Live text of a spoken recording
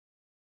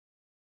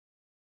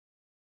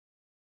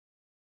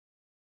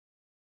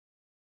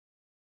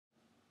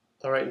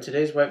Alright, in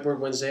today's Whiteboard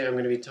Wednesday, I'm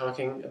going to be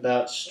talking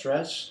about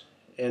stress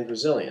and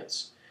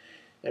resilience.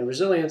 And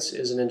resilience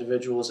is an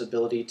individual's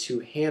ability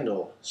to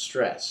handle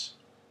stress.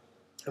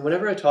 And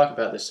whenever I talk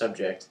about this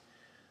subject,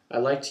 I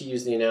like to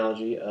use the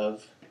analogy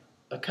of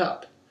a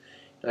cup.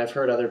 And I've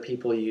heard other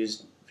people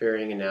use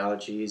varying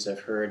analogies.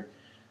 I've heard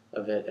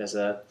of it as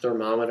a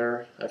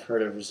thermometer. I've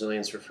heard of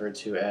resilience referred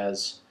to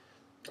as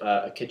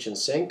a kitchen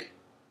sink.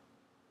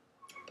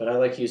 But I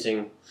like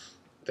using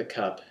the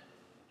cup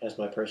as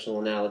my personal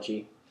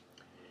analogy.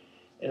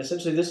 And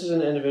essentially, this is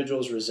an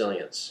individual's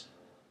resilience.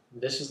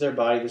 This is their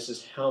body. This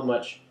is how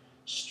much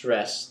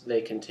stress they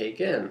can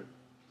take in.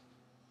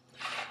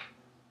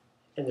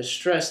 And the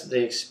stress that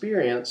they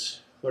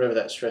experience, whatever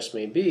that stress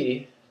may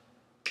be,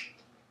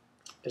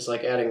 is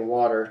like adding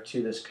water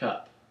to this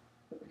cup.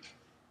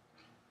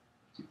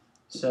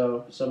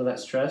 So some of that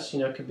stress,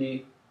 could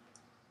be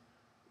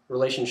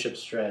relationship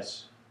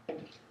stress,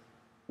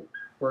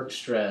 work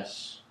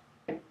stress,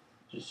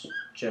 just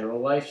general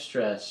life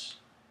stress.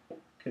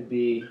 Could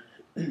be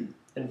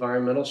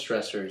environmental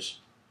stressors,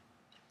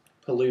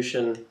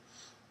 pollution,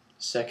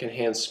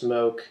 secondhand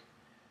smoke,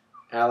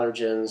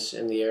 allergens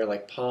in the air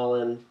like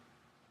pollen.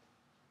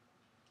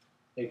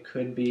 It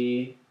could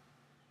be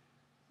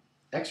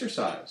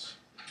exercise.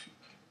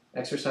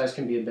 Exercise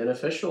can be a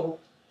beneficial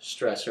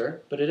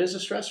stressor, but it is a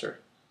stressor.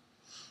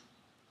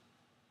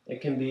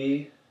 It can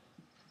be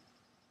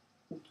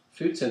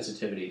food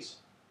sensitivities.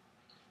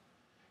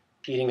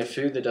 Eating a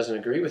food that doesn't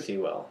agree with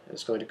you well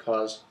is going to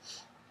cause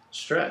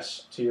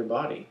stress to your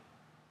body.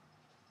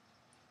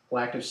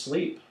 Lack of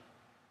sleep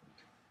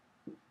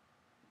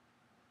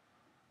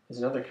is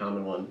another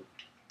common one.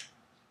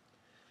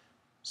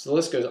 So the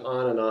list goes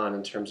on and on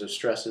in terms of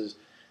stresses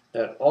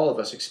that all of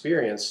us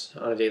experience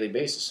on a daily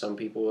basis. Some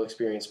people will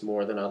experience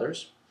more than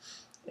others,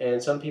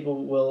 and some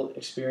people will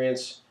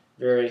experience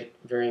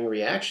varying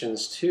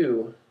reactions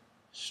to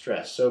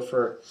stress. So if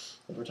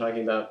we're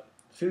talking about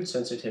food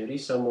sensitivity,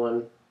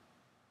 someone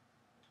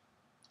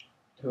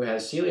who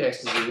has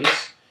celiac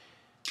disease,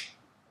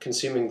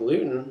 consuming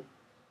gluten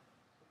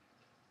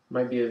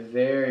might be a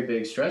very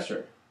big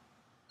stressor.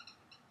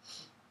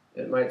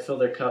 It might fill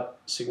their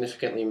cup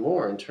significantly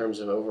more in terms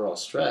of overall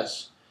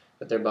stress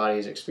that their body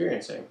is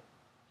experiencing.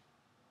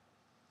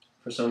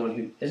 For someone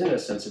who isn't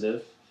as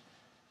sensitive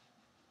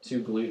to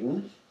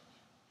gluten,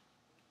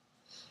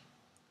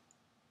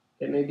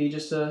 it may be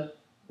just a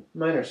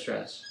minor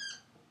stress.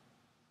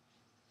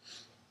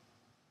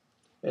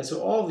 And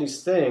so all of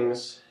these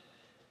things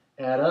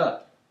add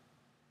up.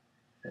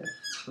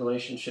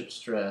 Relationship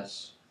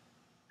stress,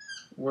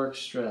 work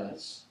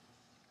stress,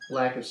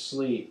 lack of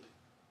sleep,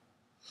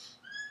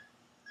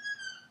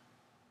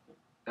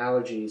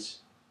 allergies.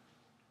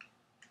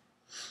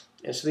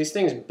 And so these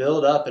things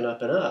build up and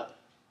up and up.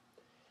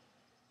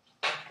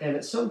 And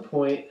at some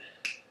point,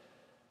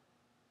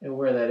 and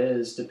where that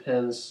is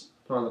depends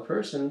upon the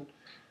person,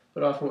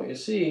 but often what you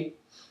see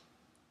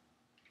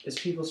is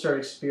people start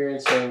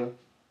experiencing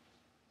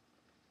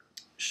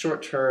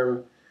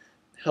short-term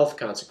health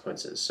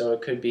consequences. So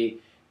it could be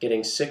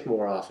getting sick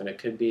more often. It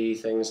could be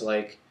things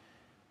like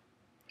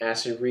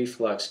acid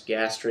reflux,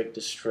 gastric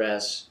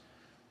distress,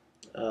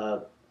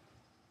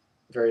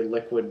 very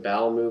liquid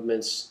bowel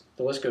movements.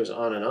 The list goes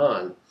on and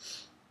on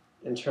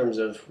in terms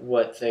of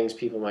what things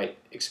people might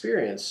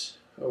experience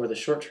over the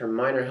short term,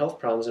 minor health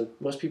problems, and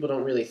most people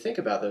don't really think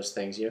about those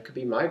things. It could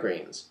be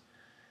migraines.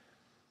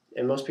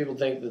 And most people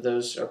think that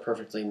those are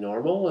perfectly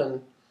normal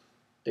and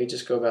they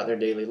just go about their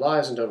daily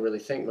lives and don't really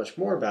think much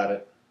more about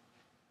it.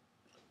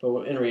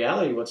 But in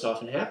reality, what's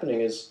often happening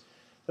is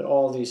that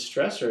all of these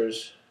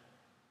stressors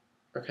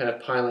are kind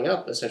of piling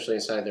up essentially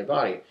inside their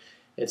body.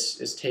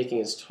 It's taking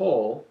its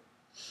toll,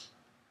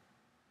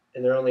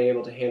 and they're only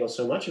able to handle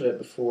so much of it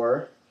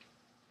before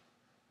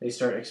they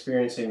start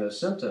experiencing those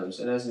symptoms.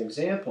 And as an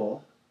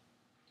example,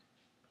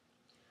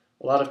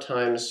 a lot of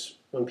times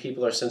when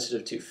people are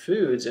sensitive to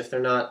foods, if they're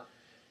not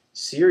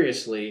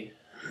seriously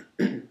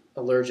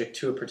allergic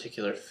to a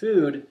particular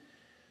food,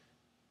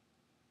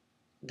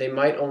 they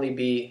might only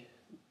be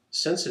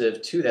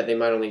sensitive to that. They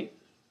might only,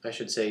 I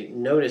should say,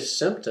 notice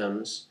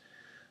symptoms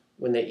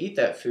when they eat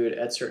that food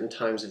at certain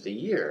times of the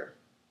year.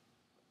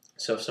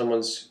 So if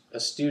someone's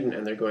a student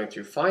and they're going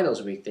through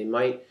finals week, they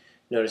might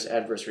notice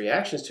adverse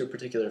reactions to a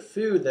particular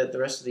food that the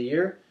rest of the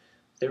year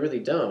they really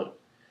don't.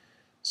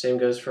 Same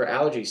goes for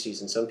allergy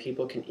season. Some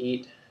people can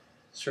eat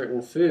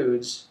certain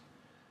foods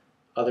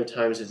other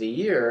times of the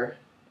year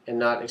and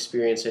not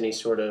experience any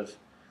sort of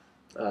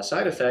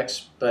side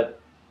effects, but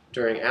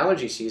during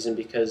allergy season,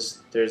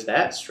 because there's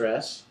that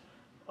stress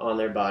on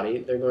their body,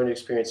 they're going to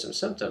experience some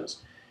symptoms.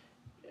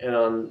 And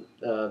on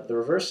the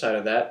reverse side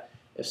of that,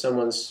 if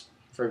someone's,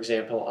 for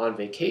example, on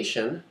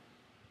vacation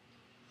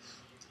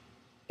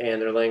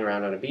and they're laying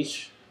around on a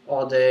beach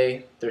all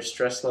day, their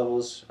stress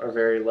levels are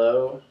very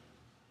low.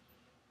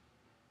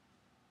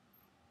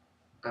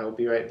 I will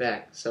be right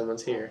back.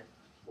 Someone's here.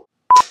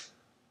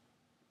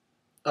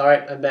 All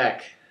right, I'm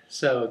back.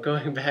 So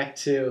going back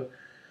to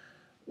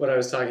what I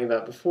was talking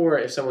about before,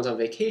 if someone's on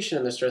vacation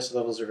and their stress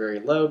levels are very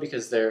low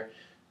because they're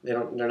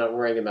they're not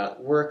worrying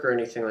about work or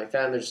anything like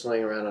that, and they're just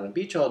laying around on a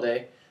beach all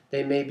day,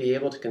 they may be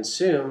able to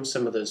consume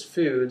some of those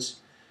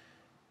foods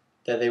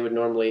that they would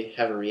normally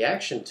have a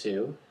reaction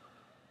to,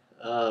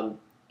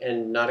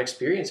 and not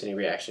experience any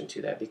reaction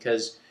to that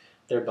because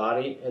their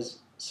body has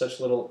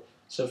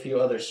so few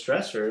other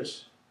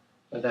stressors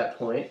at that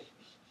point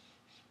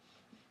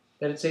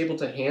that it's able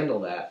to handle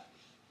that.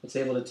 It's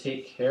able to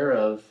take care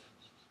of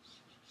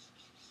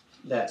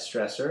that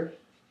stressor,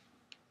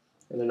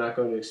 and they're not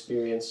going to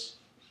experience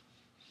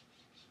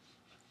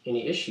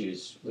any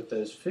issues with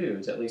those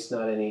foods, at least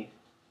not any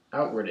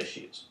outward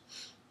issues.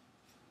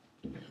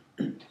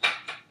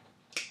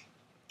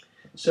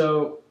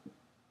 So,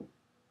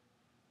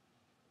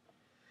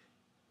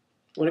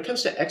 when it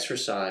comes to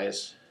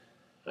exercise,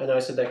 I know I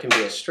said that can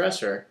be a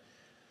stressor,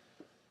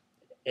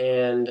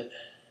 and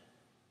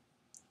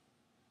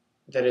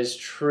that is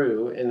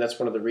true, and that's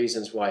one of the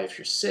reasons why if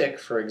you're sick,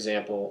 for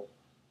example,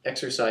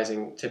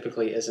 exercising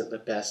typically isn't the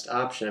best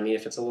option. I mean,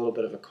 if it's a little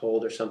bit of a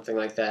cold or something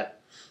like that,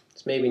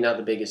 it's maybe not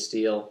the biggest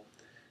deal,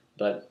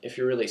 but if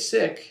you're really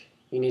sick,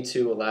 you need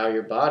to allow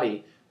your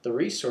body the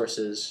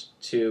resources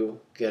to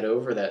get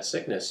over that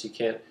sickness. You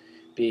can't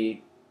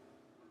be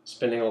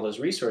spending all those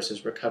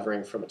resources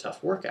recovering from a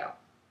tough workout.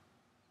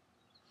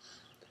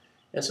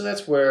 And so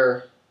that's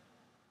where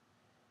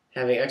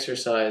having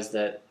exercise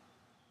that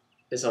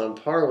is on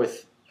par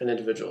with an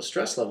individual's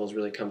stress levels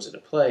really comes into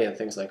play, and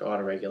things like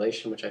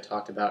autoregulation, which I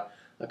talked about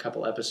a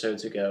couple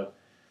episodes ago,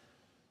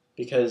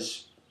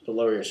 because the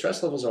lower your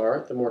stress levels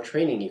are, the more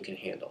training you can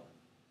handle.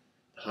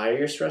 The higher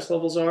your stress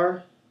levels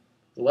are,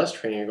 the less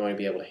training you're going to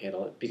be able to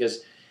handle it,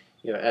 because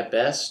at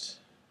best,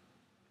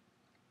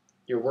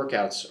 your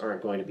workouts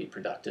aren't going to be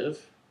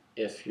productive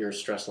if your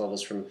stress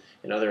levels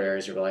in other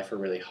areas of your life are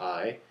really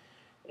high.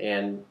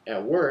 And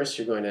at worst,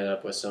 you're going to end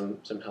up with some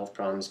health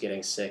problems,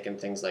 getting sick and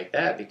things like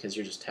that, because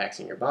you're just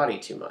taxing your body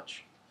too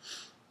much.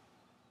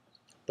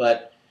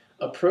 But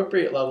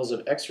appropriate levels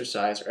of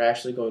exercise are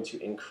actually going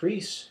to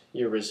increase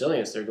your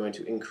resilience. They're going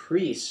to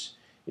increase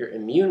your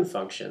immune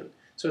function.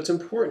 So it's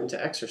important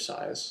to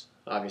exercise,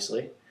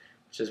 obviously,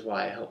 which is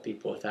why I help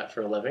people with that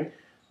for a living.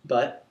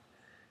 But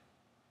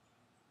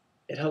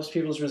it helps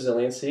people's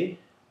resiliency,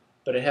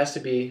 but it has to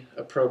be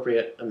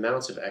appropriate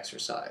amounts of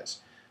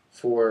exercise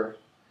for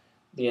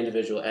the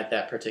individual at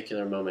that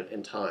particular moment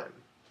in time.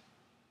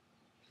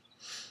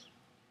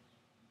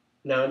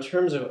 Now, in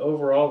terms of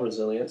overall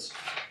resilience,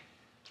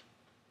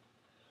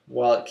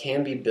 while it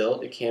can be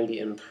built, it can be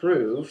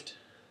improved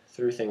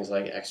through things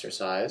like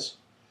exercise.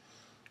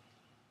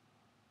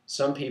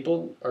 Some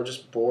people are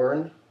just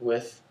born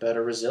with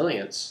better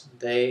resilience.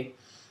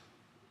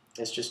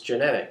 It's just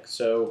genetic.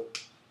 So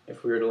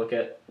if we were to look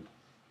at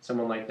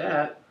someone like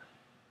that,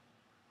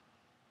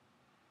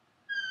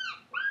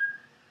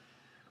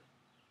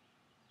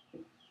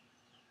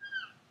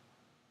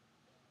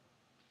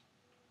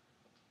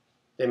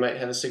 they might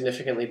have a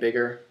significantly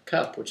bigger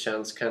cup, which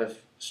sounds kind of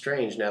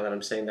strange now that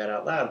I'm saying that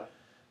out loud.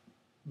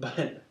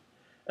 But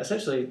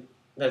essentially,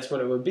 that's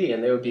what it would be,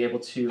 and they would be able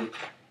to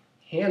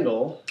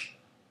handle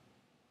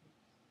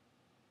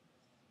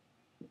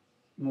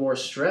more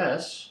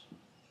stress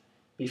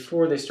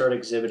before they start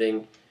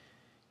exhibiting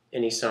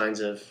any signs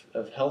of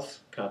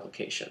health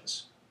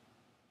complications.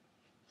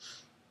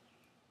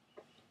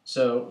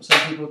 So some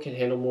people can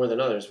handle more than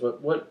others.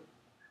 What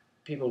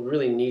people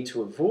really need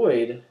to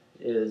avoid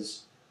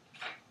is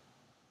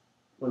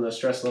when the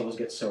stress levels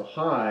get so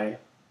high,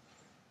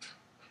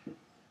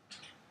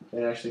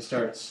 it actually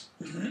starts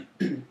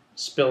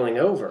spilling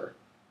over.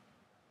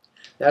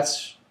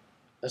 That's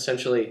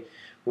essentially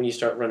when you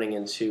start running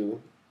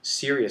into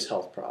serious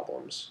health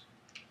problems,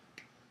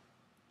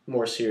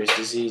 more serious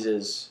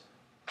diseases,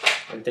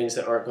 and things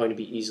that aren't going to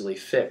be easily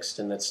fixed,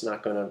 and that's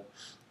not going to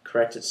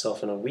correct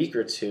itself in a week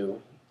or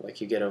two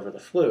like you get over the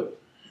flu.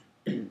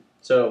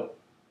 So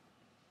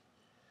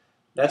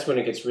that's when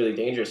it gets really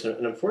dangerous.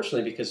 And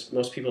unfortunately, because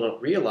most people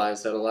don't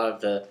realize that a lot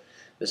of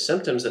the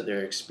symptoms that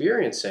they're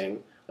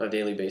experiencing on a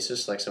daily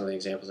basis, like some of the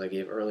examples I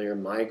gave earlier,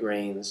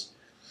 migraines,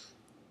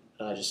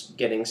 just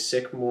getting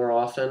sick more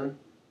often,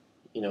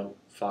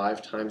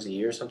 5 times a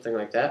year, something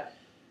like that,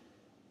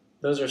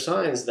 those are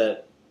signs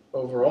that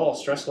overall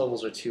stress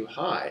levels are too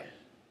high.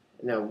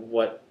 Now,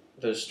 what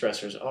those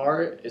stressors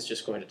are is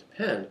just going to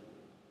depend.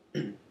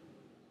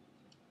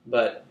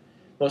 But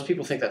most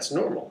people think that's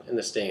normal in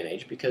this day and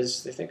age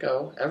because they think,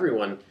 oh,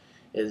 everyone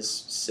is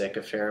sick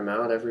a fair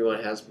amount,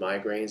 everyone has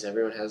migraines,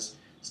 everyone has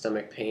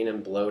stomach pain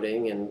and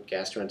bloating and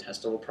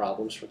gastrointestinal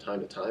problems from time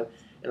to time,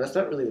 and that's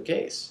not really the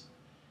case.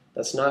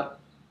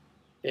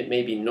 It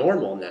may be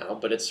normal now,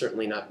 but it's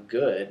certainly not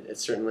good.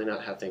 It's certainly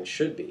not how things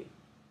should be.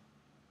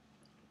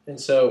 And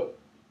so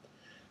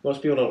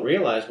most people don't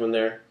realize when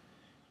they're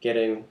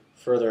getting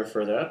further and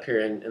further up here,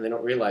 and they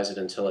don't realize it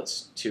until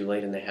it's too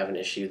late and they have an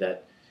issue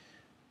that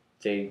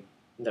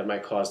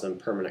might cause them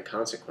permanent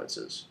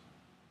consequences.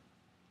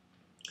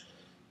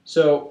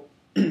 So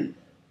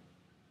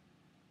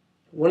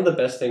one of the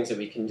best things that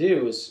we can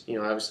do is,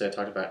 obviously I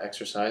talked about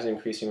exercise and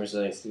increasing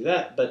resilience through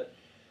that, but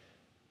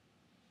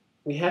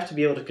we have to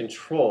be able to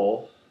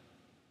control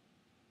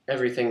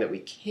everything that we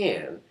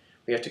can.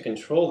 We have to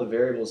control the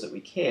variables that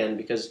we can,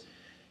 because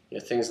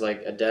things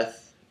like a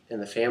death in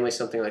the family,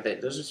 something like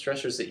that, those are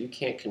stressors that you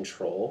can't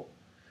control.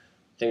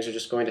 Things are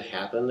just going to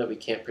happen that we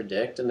can't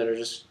predict and that are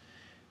just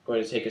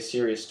going to take a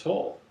serious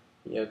toll.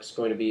 It's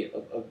going to be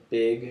a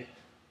big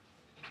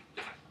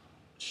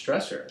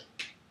stressor.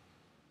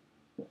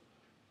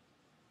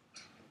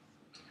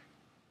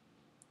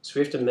 So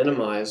we have to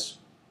minimize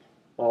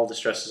all the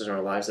stresses in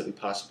our lives that we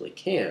possibly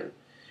can.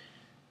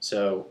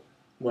 So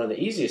one of the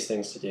easiest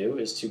things to do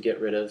is to get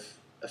rid of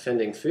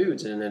offending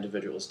foods in an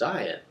individual's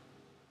diet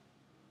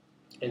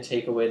and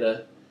take away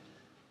the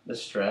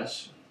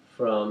stress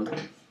from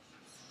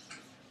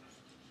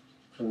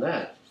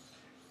that.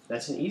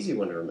 That's an easy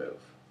one to remove.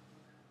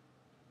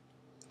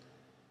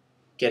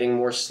 Getting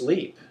more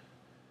sleep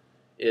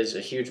is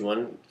a huge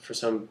one. For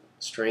some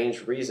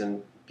strange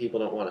reason, people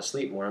don't want to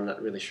sleep more. I'm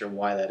not really sure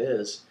why that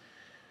is.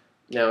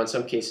 Now, in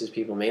some cases,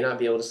 people may not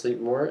be able to sleep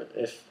more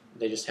if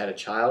they just had a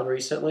child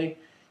recently.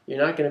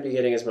 You're not going to be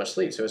getting as much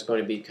sleep, so it's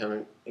going to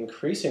become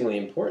increasingly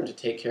important to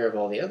take care of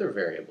all the other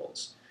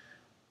variables,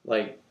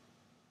 like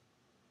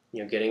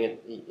getting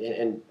it.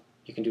 And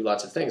you can do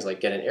lots of things, like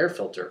get an air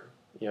filter,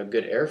 a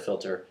good air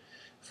filter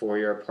for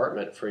your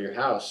apartment, for your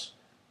house,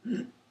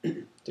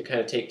 to kind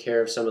of take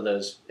care of some of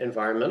those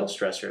environmental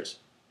stressors,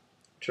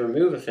 to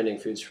remove offending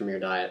foods from your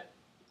diet,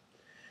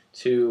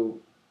 to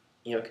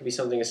it can be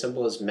something as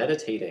simple as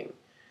meditating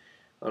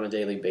on a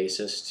daily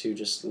basis to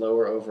just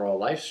lower overall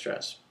life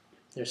stress.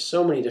 There's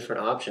so many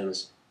different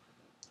options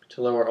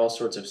to lower all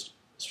sorts of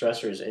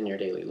stressors in your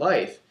daily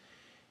life,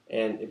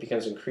 and it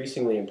becomes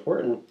increasingly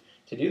important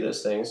to do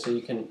those things so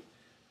you can,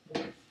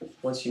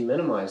 once you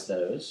minimize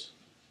those,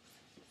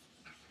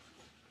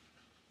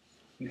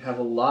 you have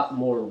a lot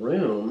more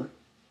room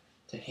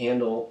to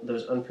handle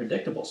those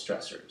unpredictable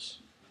stressors.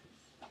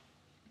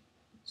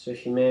 So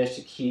if you manage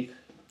to keep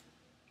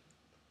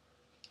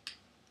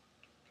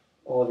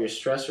all of your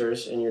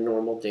stressors in your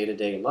normal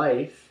day-to-day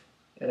life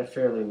at a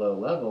fairly low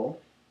level,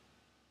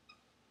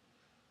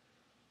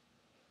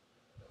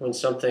 when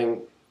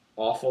something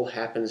awful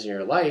happens in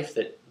your life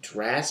that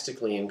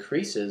drastically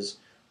increases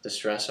the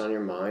stress on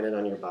your mind and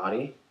on your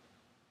body,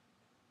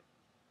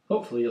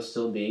 hopefully you'll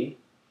still be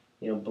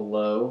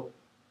below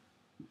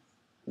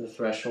the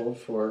threshold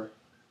for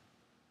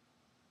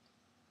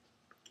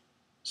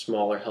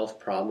smaller health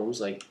problems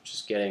like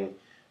just getting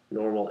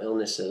normal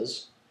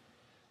illnesses.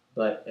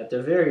 But at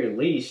the very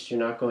least, you're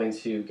not going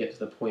to get to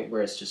the point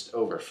where it's just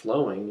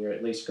overflowing. You're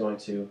at least going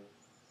to,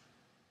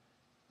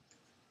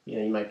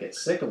 you might get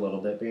sick a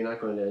little bit, but you're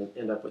not going to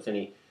end up with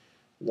any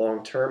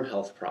long-term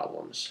health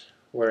problems.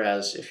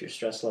 Whereas if your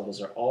stress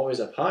levels are always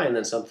up high and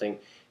then something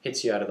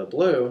hits you out of the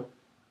blue,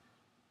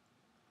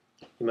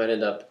 you might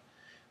end up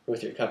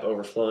with your cup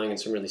overflowing and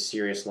some really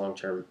serious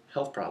long-term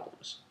health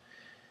problems.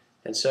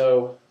 And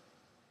so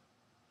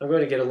I'm going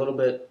to get a little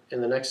bit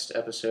in the next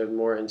episode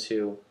more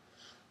into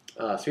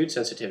food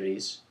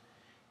sensitivities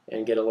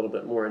and get a little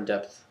bit more in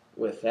depth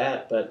with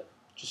that, but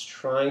just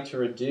trying to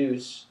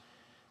reduce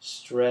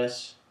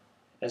stress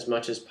as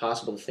much as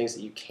possible, the things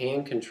that you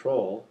can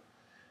control,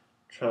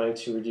 trying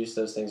to reduce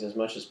those things as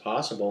much as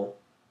possible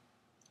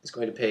is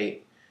going to pay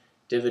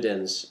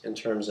dividends in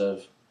terms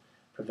of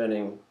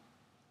preventing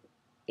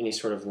any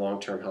sort of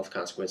long-term health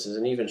consequences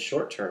and even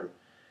short-term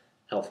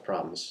health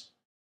problems.